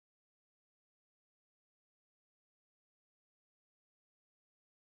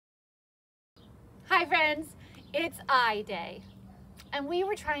Hi friends, it's I Day, and we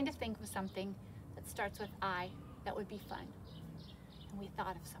were trying to think of something that starts with I that would be fun, and we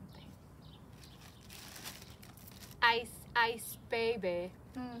thought of something. Ice, ice, baby.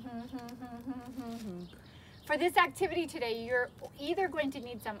 For this activity today, you're either going to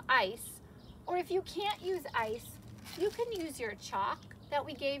need some ice, or if you can't use ice, you can use your chalk that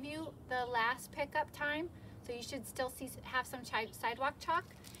we gave you the last pickup time. So you should still have some sidewalk chalk.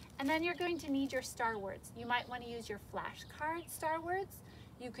 And then you're going to need your star words. You might want to use your flashcard star words.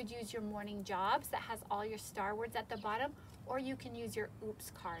 You could use your morning jobs that has all your star words at the bottom, or you can use your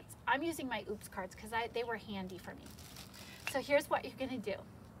oops cards. I'm using my oops cards because they were handy for me. So here's what you're going to do.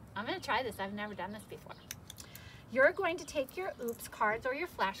 I'm going to try this. I've never done this before. You're going to take your oops cards or your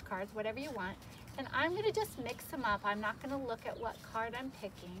flashcards, whatever you want, and I'm going to just mix them up. I'm not going to look at what card I'm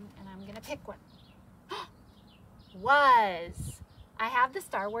picking, and I'm going to pick one. Was. I have the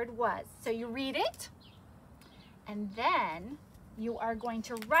star word was. So you read it, and then you are going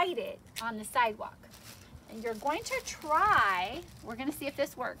to write it on the sidewalk. And you're going to try, we're going to see if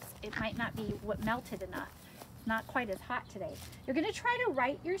this works. It might not be melted enough. It's not quite as hot today. You're going to try to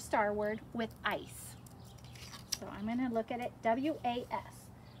write your star word with ice. So I'm going to look at it, W-A-S.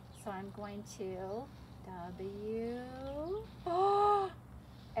 So I'm going to W-A-S.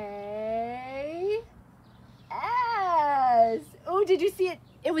 Oh, did you see it?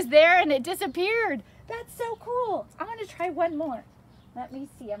 It was there and it disappeared. That's so cool. I'm going to try one more. Let me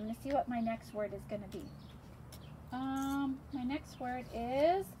see. I'm going to see what my next word is going to be. My next word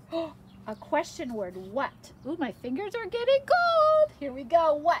is a question word. What? Ooh, my fingers are getting cold. Here we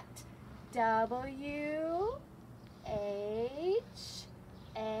go. What? W-H-A-T.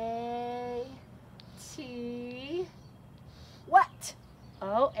 What?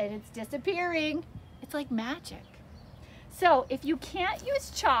 Oh, and it's disappearing. It's like magic. So if you can't use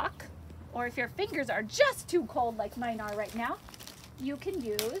chalk, or if your fingers are just too cold like mine are right now, you can't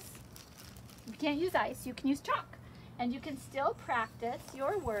use ice, you can use chalk. And you can still practice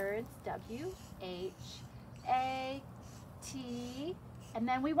your words, W-H-A-T, and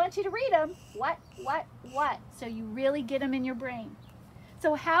then we want you to read them, what, so you really get them in your brain.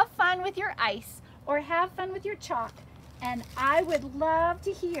 So have fun with your ice, or have fun with your chalk, and I would love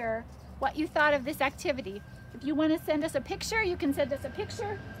to hear what you thought of this activity. If you want to send us a picture, you can send us a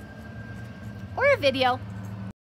picture or a video.